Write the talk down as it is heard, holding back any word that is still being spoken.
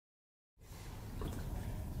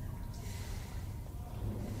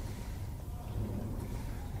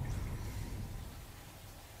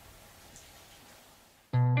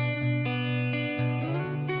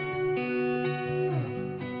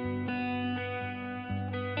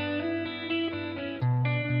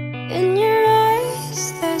In your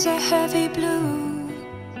eyes there's a heavy blue,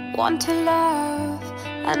 one to love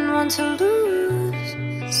and one to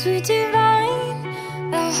lose. Sweet divine,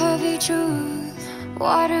 the heavy truth,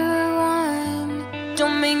 water or wine,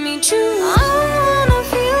 don't make me choose. I wanna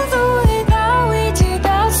feel the way that we did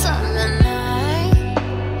that summer night.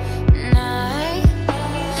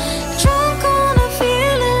 Drunk on a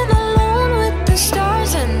feeling, alone with the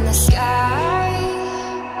stars in the sky.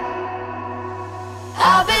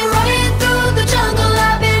 I've been running through the jungle,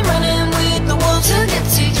 I've been running with the wolves to get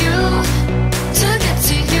to you, to get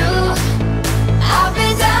to you. I've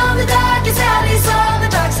been down the darkest alleys on the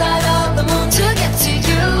dark side of the moon to get to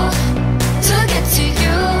you, to get to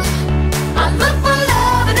you. I'm up for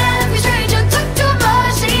love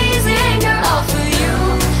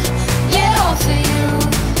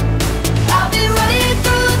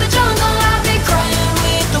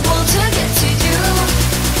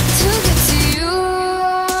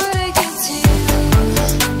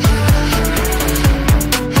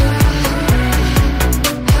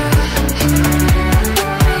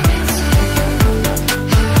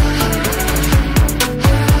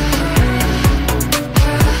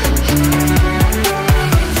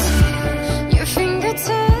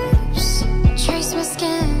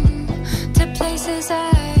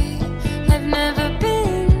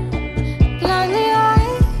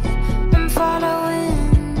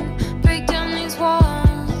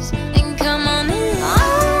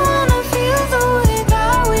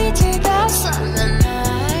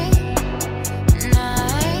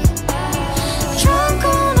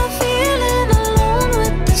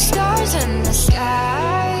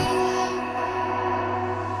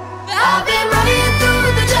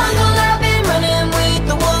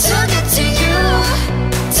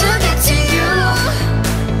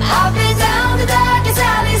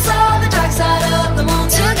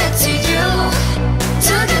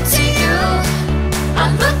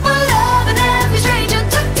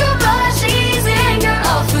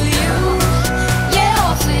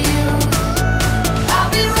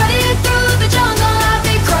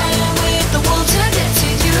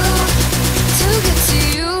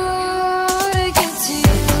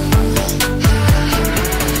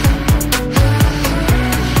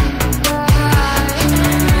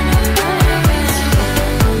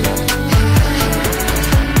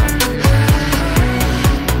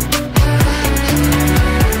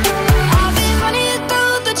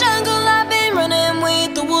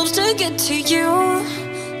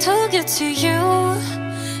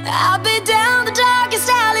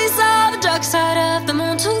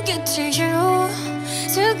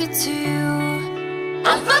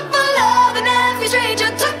every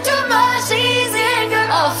stranger took too much easy anger,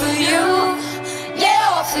 all for you, yeah,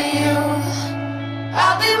 all for you.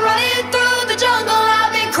 I've been running through the jungle,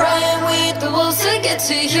 I've been crying with the wolves to get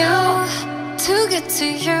to you, to get to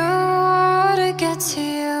you.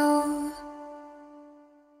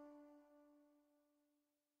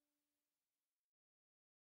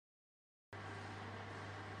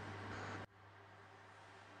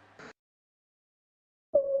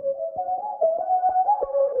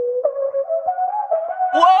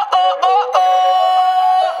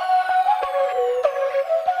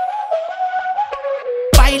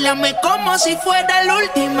 Báilame como si fuera la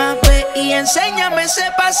última vez y enséñame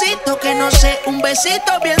ese pasito que no sé, un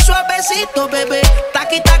besito bien suavecito, bebé.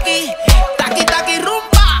 Taqui, taqui, taqui, taqui,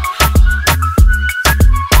 rumba.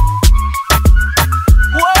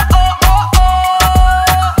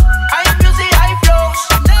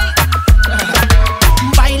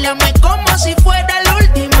 Báilame como si fuera la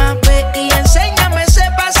última vez y enséñame ese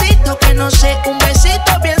pasito que no sé, un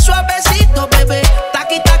besito bien suavecito, bebé.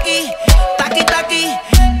 Taqui, taqui, taqui, taqui.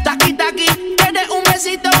 Taki taki, ¿quieres un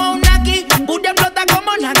besito o un naki? Booty explota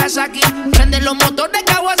como Nagasaki. Prende los motores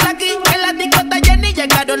Kawasaki. En la disco está llena y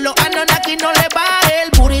llegaron los Anunnaki. No le baje, el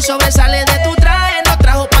booty sobresale de tu traje. No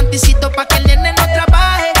trajo panticito pa' que el nene no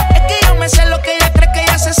trabaje. Es que yo me sé lo que ella cree que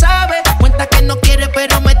ya se sabe. Cuenta que no quiere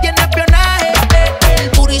pero me tiene espionaje. El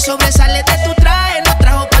booty sobresale de tu traje. No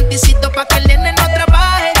trajo panticito pa' que el nene no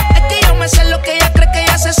trabaje. Es que yo me sé lo que ella cree que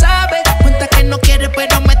ya se sabe. Cuenta que no quiere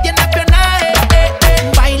pero me tiene espionaje.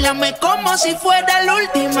 Báilame como si fuera la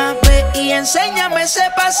última vez y enséñame ese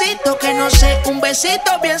pasito que no sé, un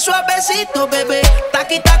besito bien suavecito, bebé.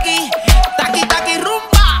 Taqui, taqui, taqui, taqui, rumba.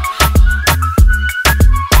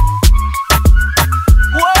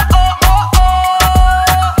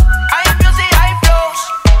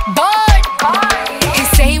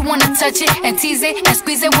 Touch it and tease it and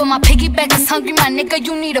squeeze it. When my piggyback is hungry, my nigga,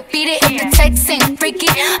 you need to beat it. If the text ain't freaky,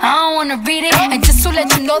 I don't wanna read it. And just to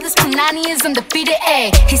let you know, this Punani is undefeated.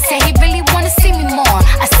 Ay, he said he really wanna see me more.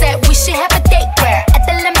 I said we should have a date where at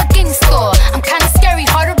the Lamborghini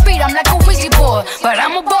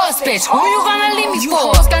You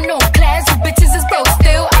hoes got no class, you bitches is broke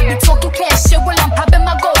still. I be talking cash shit while I'm popping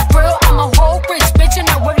my gold grill. I'm a whole rich bitch and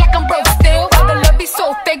I work like I'm broke still. The love be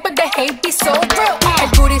so fake, but the hate be so real. El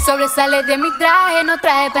booty sobresale de mi traje, no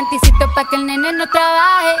traje panticito pa' que el nene no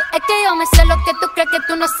trabaje. Es que yo me sé lo que tú crees que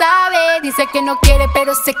tú no sabes. Dice que no quiere,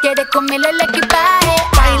 pero se quiere comerle el equipaje.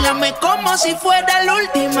 Báilame como si fuera la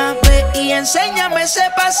última vez y enséñame ese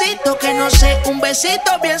pasito que no sé, un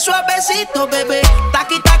besito bien suavecito, bebé.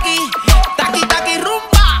 Taqui, taqui, taqui, taqui,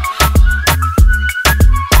 rumba.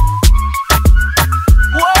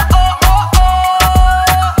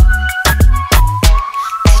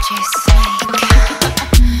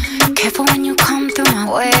 Careful when you come through my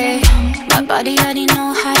way. My body already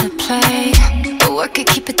know how to play. But work it,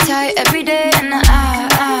 keep it tight every day. And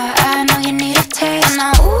I know you need a taste. And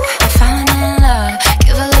now, ooh, I'm falling in love.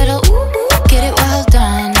 Give a little ooh, get it well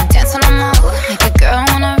done. Dancing on my ooh, make a girl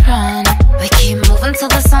wanna run. We keep moving till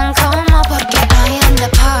the sun come up. Porque I am the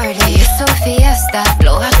party. It's a fiesta.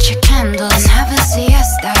 Blow out your candles and have a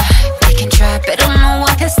siesta. We can try, but don't know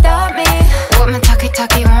what can stop me. What my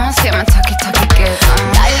talkie wants, get my talkie gets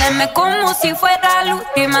on. Dáleme como si fuera la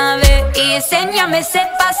última vez y enséñame ese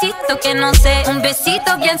pasito que no sé, un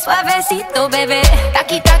besito bien suavecito, bebé.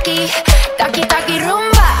 Taqui, taqui, taqui, taqui,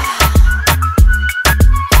 rumba.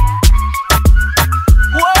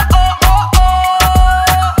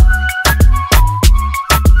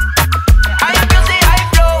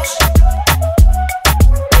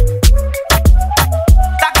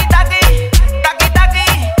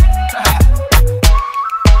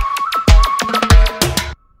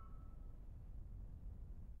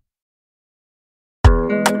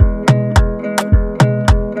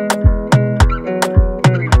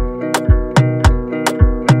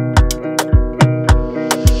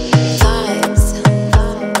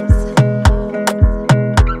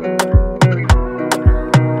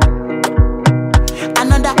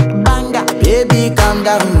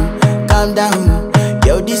 Calm down.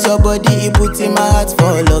 Yo, this your body, it puts in my heart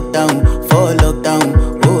for lockdown,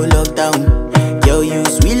 oh lockdown. Yo, you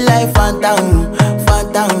sweet life, phantom,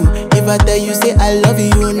 phantom. If I tell you say I love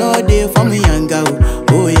you, no day for me, young girl,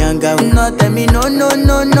 oh young girl. No tell me no, no,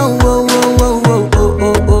 no, no, oh, oh, oh, oh,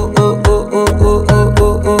 oh, oh, oh, oh, oh, oh, oh,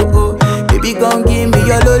 oh, oh, oh. Baby, gon' give me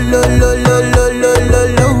your lo, lo, lo, lo, lo, lo, lo,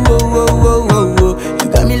 lo, oh, oh, oh, oh, oh. You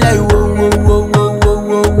got me like whoa, whoa, whoa, whoa, whoa,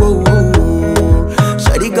 whoa, whoa, whoa.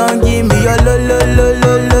 Shawty gon' give me your lo, lo, lo,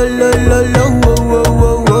 lo, lo, lo, lo, lo, oh, oh,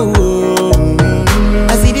 oh, oh, oh.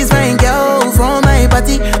 I see this fine girl from my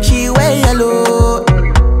party, she wear yellow.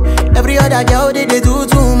 Every other girl they do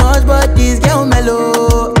too much, but this girl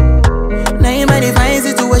mellow. Now in my divine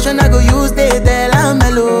situation, I go use they tell I'm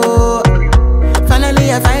mellow.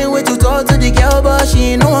 Finally I find way to talk to the girl, but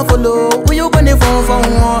she ain't no one follow. Who you gonna phone for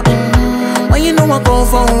one? When you know I come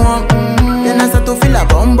for one, then I start to feel a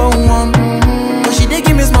bum bum one. But she dey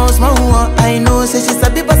give me small small one. I know say she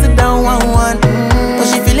sabi pass it down one one. But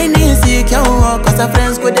she feeling insecure one, cause her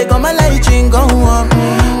friends go they come my light ring go on,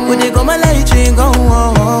 go they come my light ring go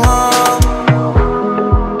on.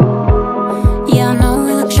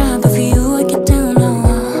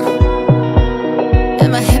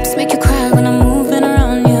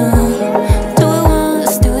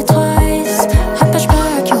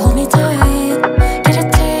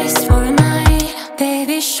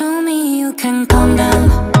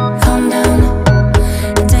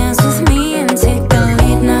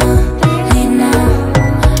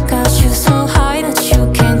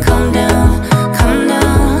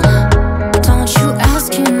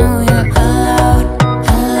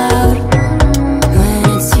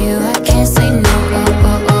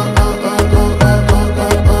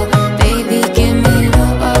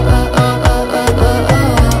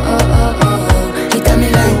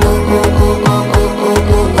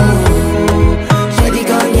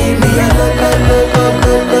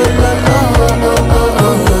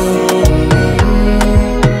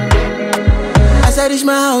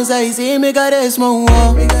 I say make her rest more.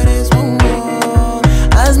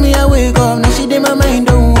 As me I wake up, now she did my mind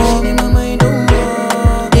don't walk.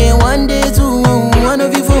 Then one day two, one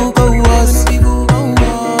of you folk go was.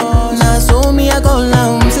 Now so me I go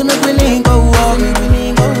down, say make we link go walk.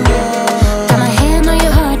 Got my hand on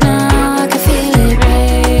your heart now, I can feel it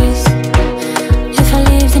race. If I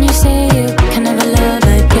leave then you say you can never love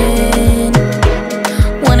again.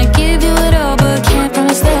 Wanna give you it all but can't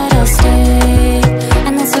promise that I'll stay.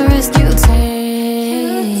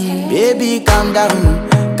 Baby, calm down,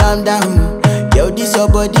 calm down. Yo, this your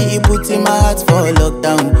body, it puts in my heart for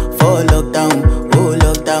lockdown, oh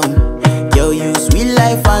lockdown. Yo, you sweet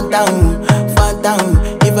life, phantom, phantom.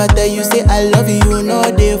 If I tell you say I love you, no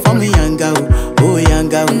day for me, young girl, oh young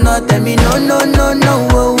girl. No tell me no, no, no, no.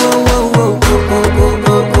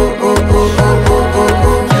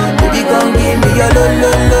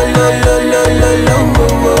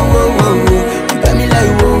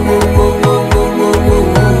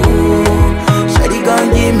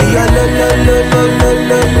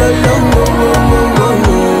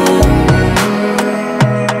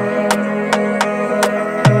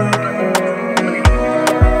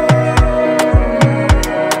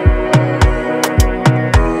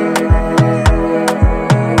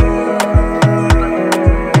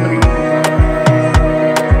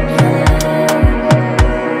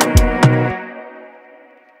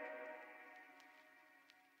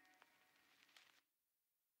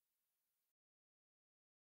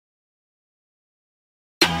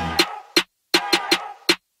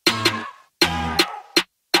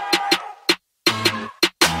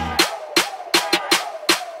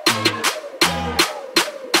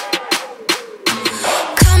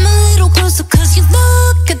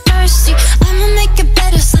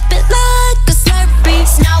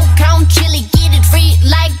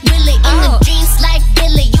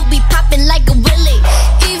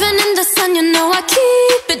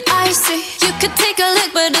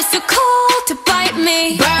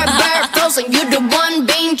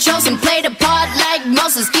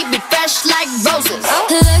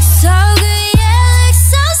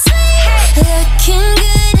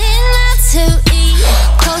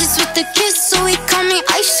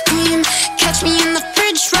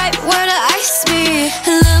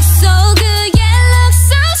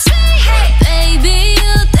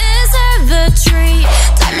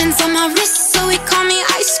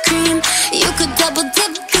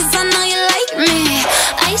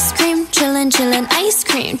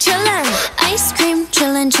 chillin'. Ice cream,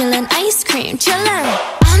 chillin', chillin', ice cream, chillin'.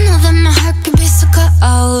 I know that my heart can be so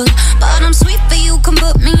cold, but I'm sweet but you can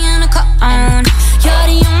put me in a cone. You're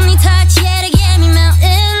the only touch, yeah, to get me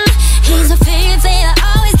melting. He's a favorite,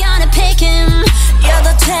 always gotta pick him. You're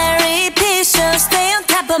the cherry picture, stay on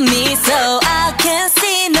top of me, so I can't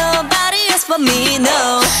see nobody else but me,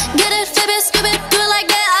 no. Get it, flip it, skip it, do it like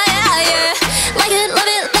that, yeah, yeah. Like it, love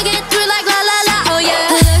it, like it, do it like la la la, oh yeah.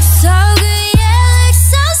 Looks so good, yeah, looks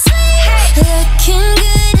so sweet. Looking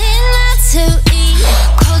good enough to eat.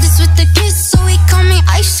 Coldest with the kiss, so he call me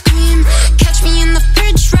ice cream. Catch me in the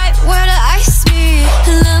fridge, right where the ice be.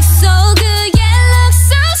 Looks so good, yeah, looks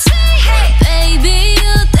so sweet. Baby,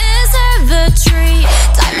 you deserve a treat.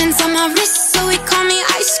 Diamonds on my wrist, so he call me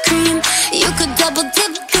ice cream. You could double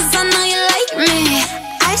dip, cause I know you like me.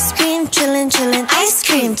 Ice cream, chillin', chillin', ice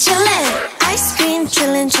cream, chillin'. Ice cream,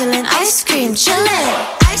 chillin', chillin', ice cream, chillin'.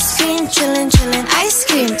 Ice cream, chillin', chillin', ice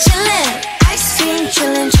cream, chillin'. Ice cream,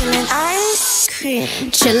 chillin', chillin', ice cream.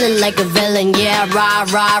 Chillin' like a villain, yeah, rah,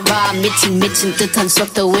 rah, rah. 미친 듯한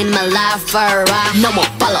속도 in my life, rah. 너무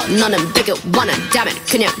빨라, 너는 되게 원한다면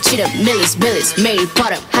그냥 지름 밀리스, 매일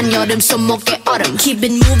버릇. 한여름 손목에 얼음. Keep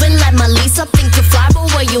it moving like my Lisa. Think you fly,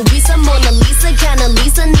 but where you visa? Mona Lisa, kinda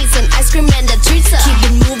Lisa needs an ice cream and a treat. Keep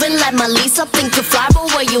it moving like my Lisa. Think you fly, but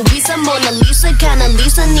where you visa? Mona Lisa, kinda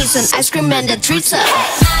Lisa needs an ice cream and a treat. Ice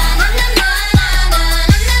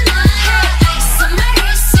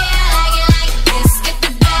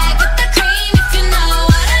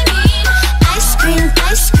cream,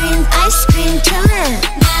 ice cream, chillin'.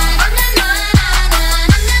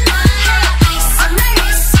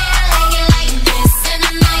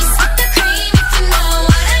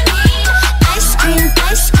 Ice cream,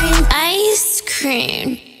 ice cream, ice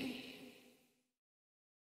cream.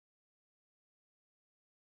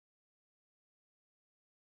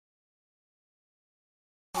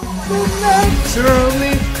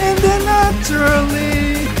 Naturally, and then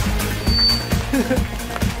naturally.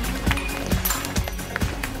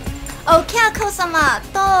 OK 子様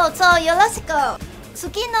どうぞよろしく。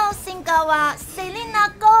次のシンガーはセリナ・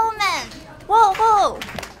ゴーメン。ウォーウォー。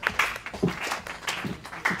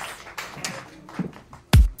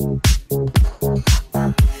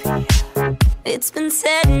It's been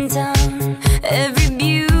said and done. Every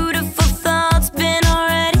beautiful thought's been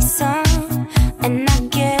already sung. And I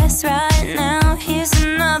guess right now here's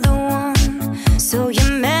another one. So your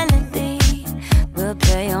melody will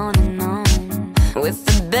play on and on. With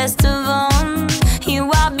the best of all, you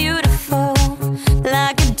are beautiful.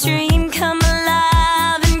 Like a dream come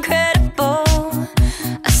alive, incredible.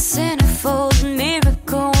 A centerfold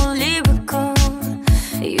miracle, lyrical.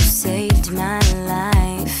 You saved my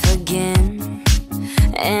life again.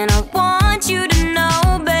 And I want you to know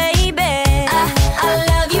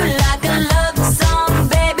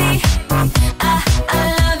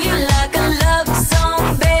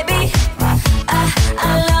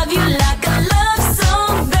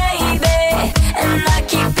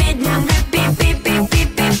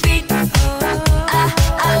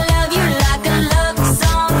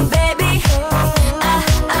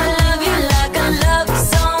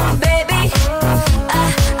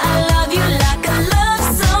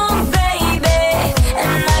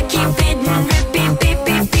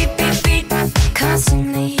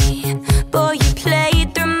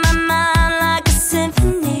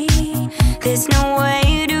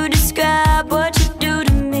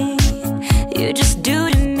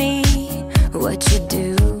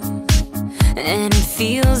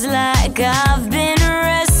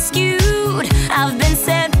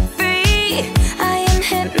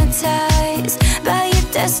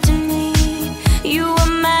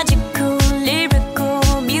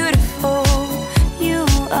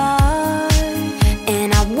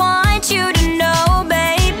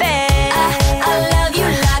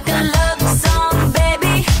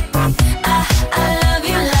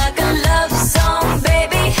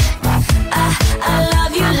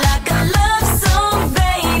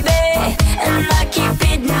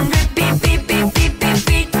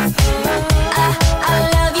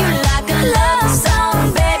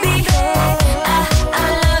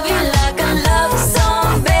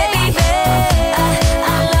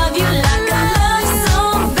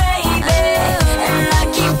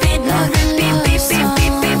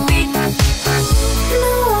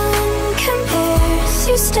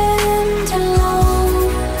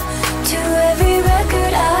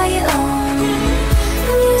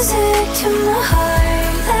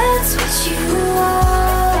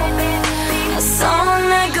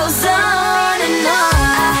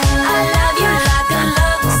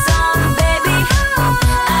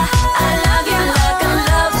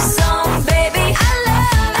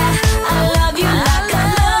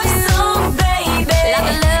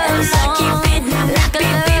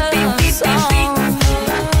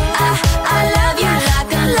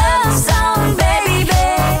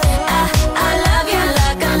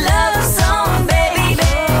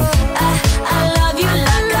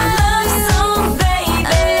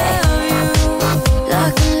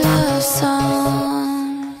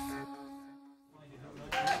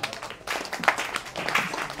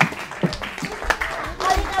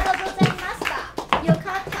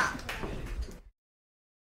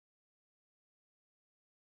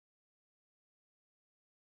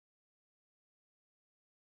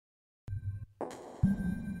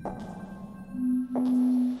so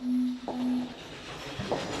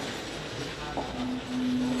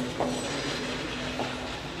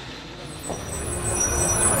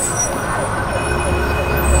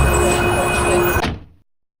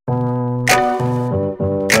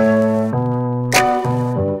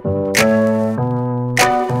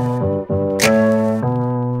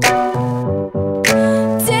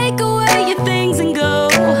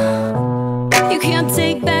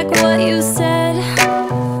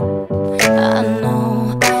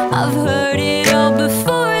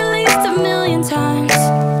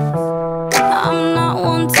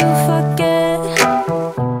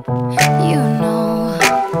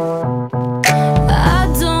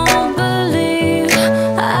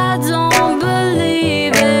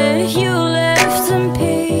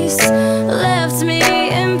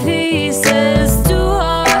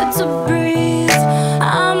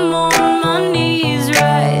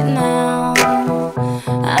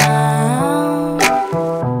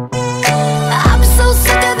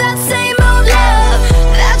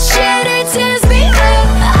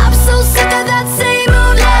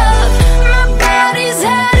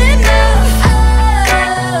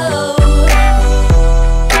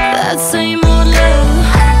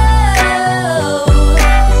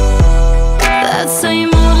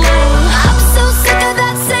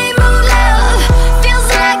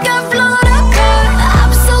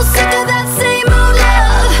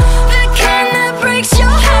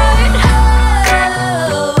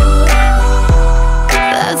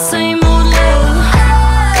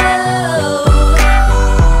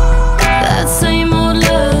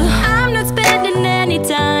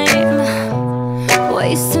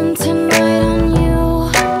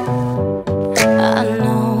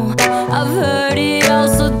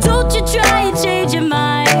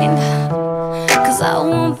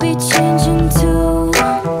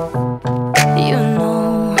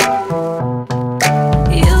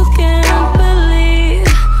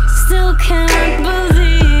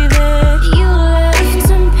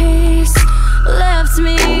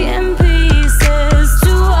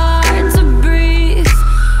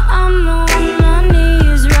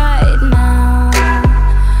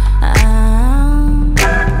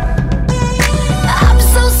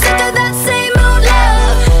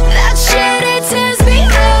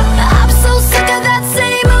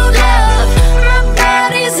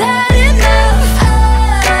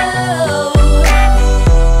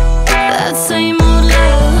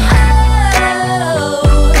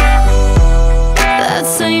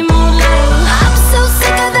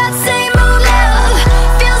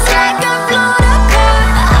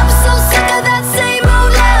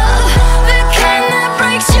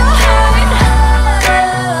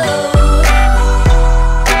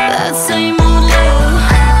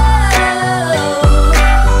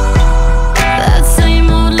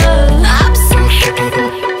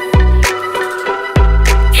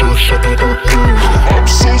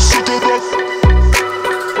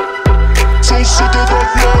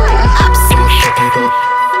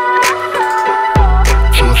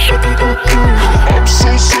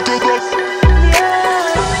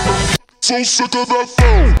sick of that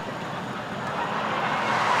phone.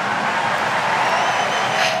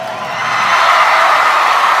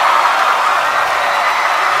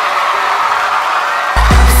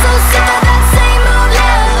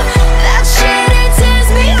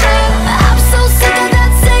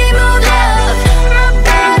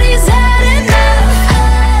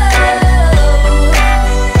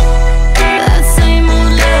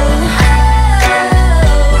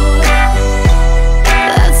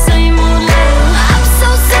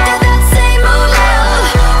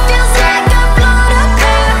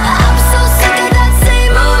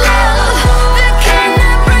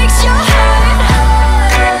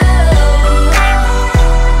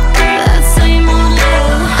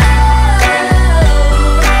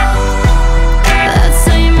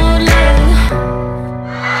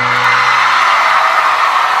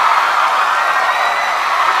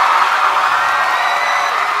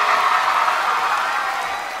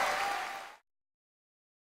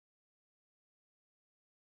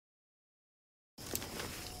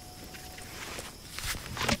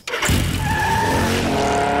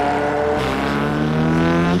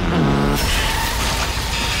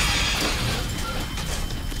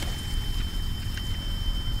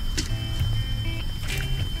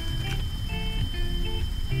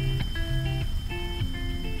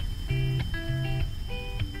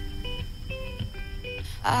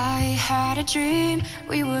 I had a dream,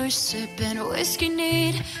 we were sipping whiskey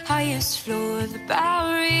neat, highest floor of the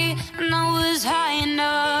Bowery, and I was high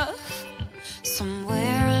enough.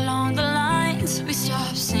 Somewhere along the lines, we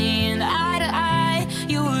stopped seeing eye to eye.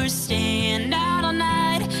 You were staying out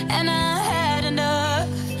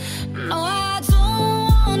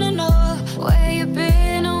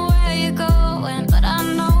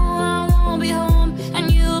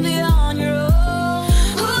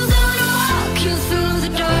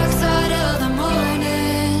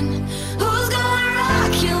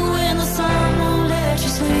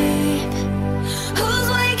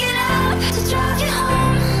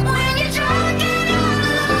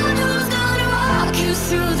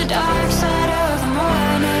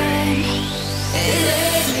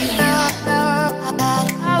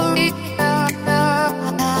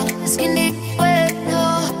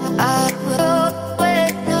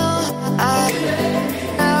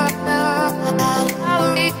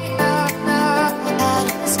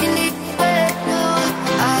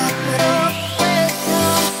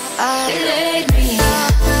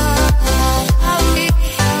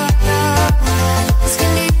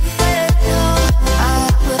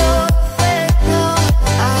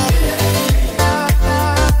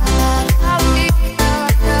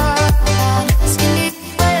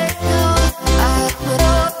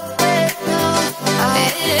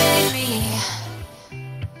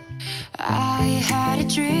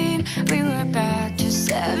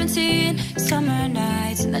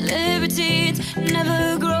libertines, never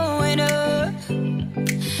growing up.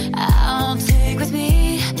 I'll take with me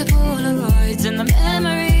the Polaroids and the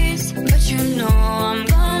memories, but you know I'm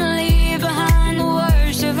gonna leave behind the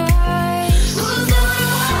worst of us. Who's gonna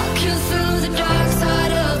walk you through the dark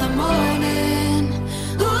side of the morning?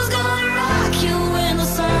 Who's gonna rock you when the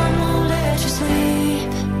sun won't let you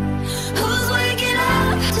sleep? Who's waking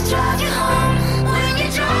up to drive you home when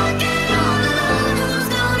you're drunk and all alone? Who's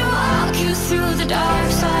gonna walk you through the dark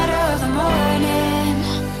side of the morning?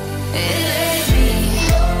 It ain't me.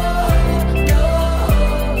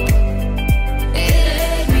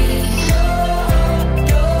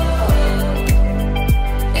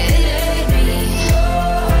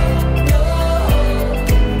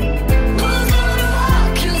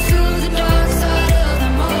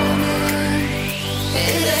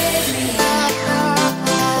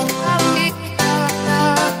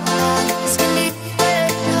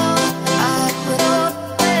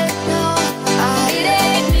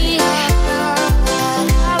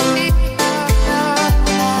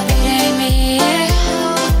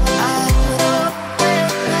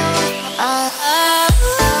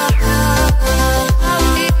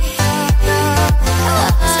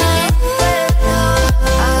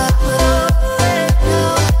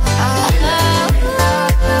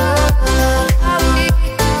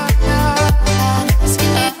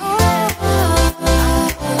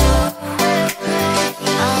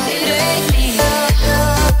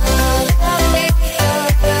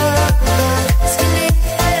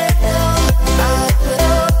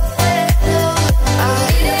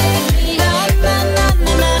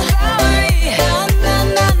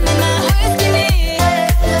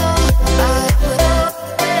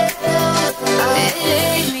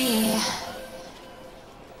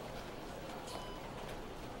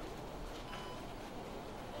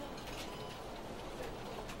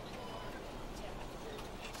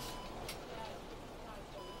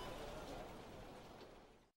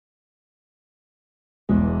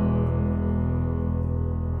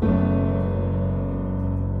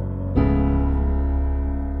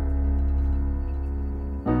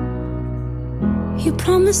 You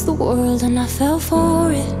promised the world and I fell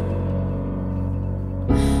for it.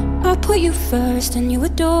 I put you first and you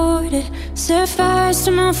adored it. Set fires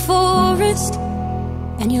to my forest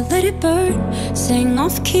and you let it burn. Sang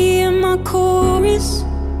off key in my chorus,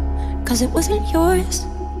 cause it wasn't yours.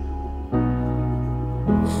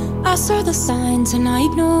 I saw the signs and I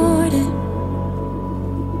ignored it.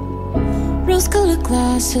 Rose-colored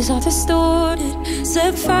glasses are distorted.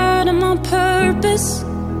 Set fire to my purpose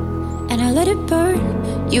and I let it burn.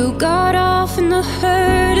 You got off in the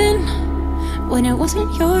hurting when it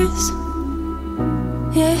wasn't yours.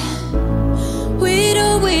 Yeah, we'd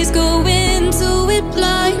always go into it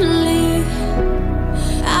blindly.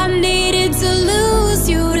 I needed to lose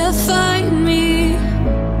you to find me.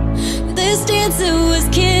 This dancer was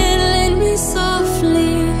killing me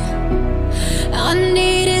softly. I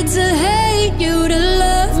needed to hate you to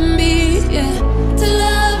love me, yeah. To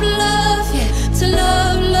love, love, yeah. To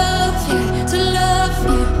love, love, yeah. To love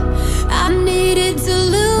you. I needed to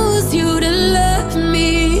lose you to love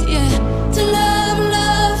me, yeah. To love,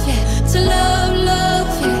 love, yeah. To love, love,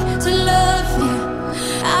 yeah. To love you.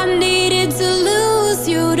 I needed to lose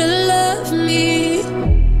you to love me.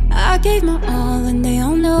 I gave my all and they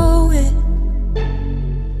all know it.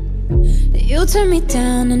 You turned me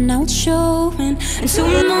down and now it's showing. And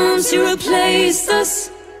 2 months you replaced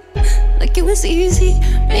us like it was easy.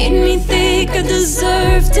 Made me think I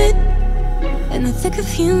deserved it in the thick of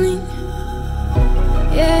healing.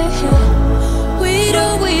 Yeah, we'd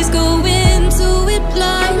always go into it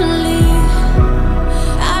blindly.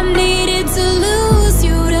 I needed to lose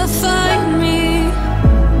you to find me.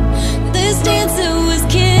 This dancer was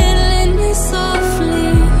killing me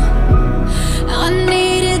softly. I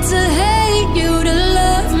needed to hate you to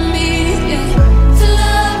love me, yeah. To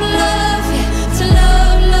love, love, yeah. To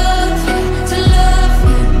love, love, yeah. To love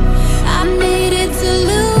you. I needed to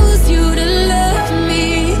lose you to love me,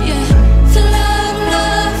 yeah. To love,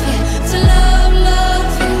 love, yeah. To love, love,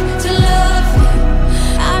 yeah. To love you.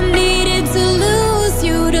 I needed to lose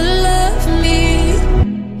you to love me.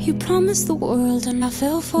 You promised the world and I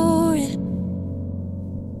fell for it.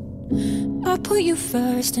 I put you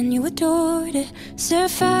first and you adored it. Set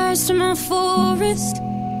fires to my forest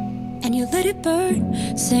and you let it burn.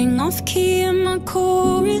 Sang off key in my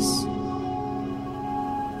chorus.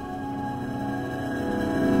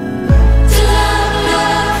 To love,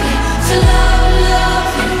 love, yeah. To love, love,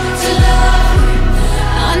 yeah. To love you.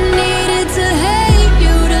 I needed to hate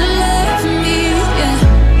you to love me, yeah.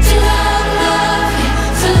 To love, love, yeah.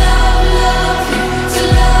 To love, love, yeah. To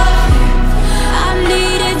love you. I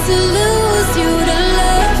needed to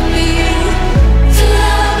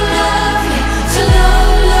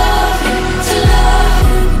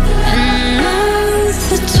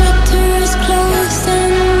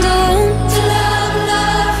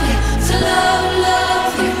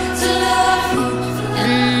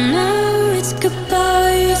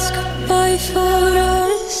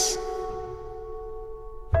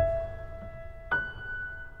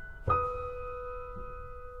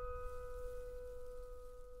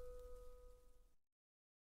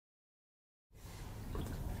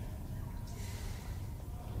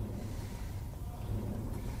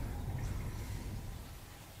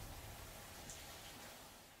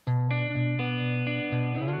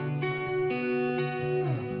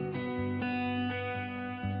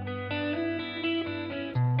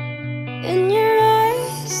In your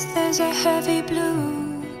eyes there's a heavy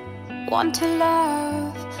blue, one to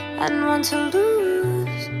love and one to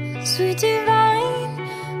lose. Sweet divine,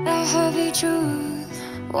 the heavy truth,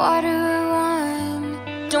 water or wine,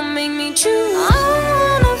 don't make me choose. I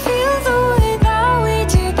wanna feel the way that we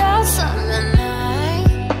did that summer night.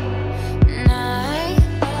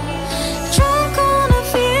 Drunk on a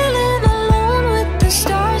feeling alone with the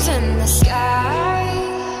stars in the sky.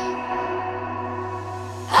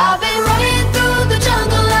 I've been running through the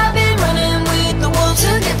jungle, I've been running with the wolves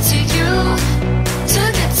to get to you, to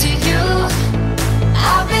get to you.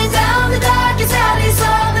 I've been down the darkest alleys,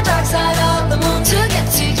 saw the dark side of the moon to get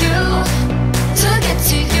to you, to get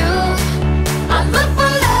to you. I look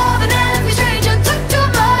for love and every stranger took too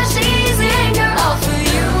much easy anger, all for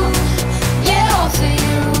you, yeah, all for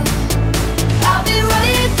you. I've been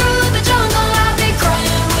running through the jungle, I've been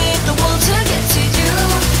crying with the wolves to get to you,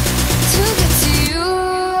 to get to you,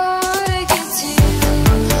 to get to you.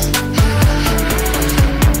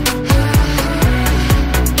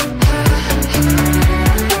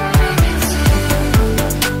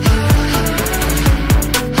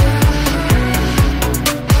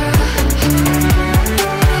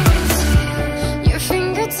 Your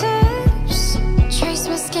fingertips trace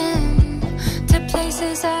my skin to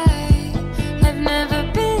places I have never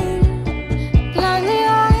been. Blindly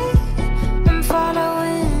I'm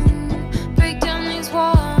following. Break down these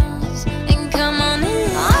walls and come on in.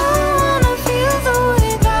 I wanna feel the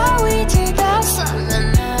way that we did that summer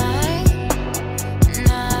night.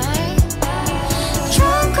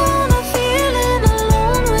 Drunk on a feeling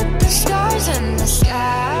alone with the stars in the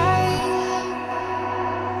sky.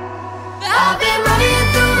 I've been running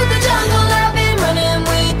through the jungle, I've been running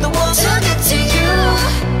with the wolves to get to you,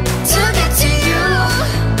 to get to you.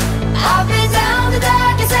 I've been down the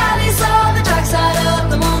darkest alleys, saw the dark side of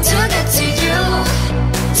the moon to get to you,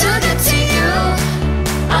 to get to you.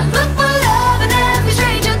 I look for love and every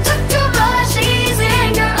stranger took too much easy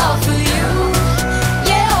anger, all for you,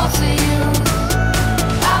 yeah, all for you.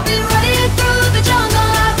 I've been running through the jungle,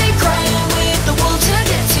 I've been crying with the wolves to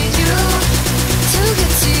get to you, to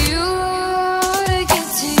get to you, to get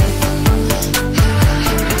to you.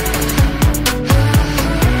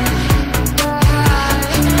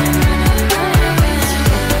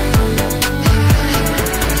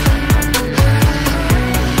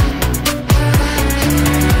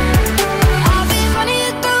 I've been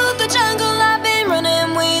running through the jungle, I've been running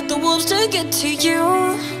with the wolves to get to you,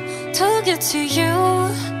 to get to you.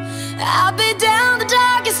 I've been down the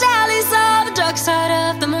darkest alleys, saw the dark side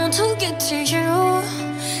of the moon to get to you,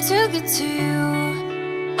 to get to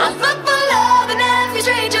you. I look for love and every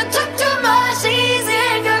stranger took too much easy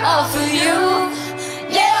anger, all for you,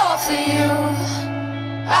 yeah, all for you.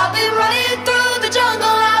 I've been running through the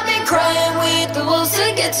jungle, I've been crying with the wolves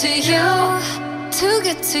to get to you, to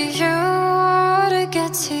get to you, to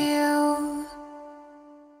get to you.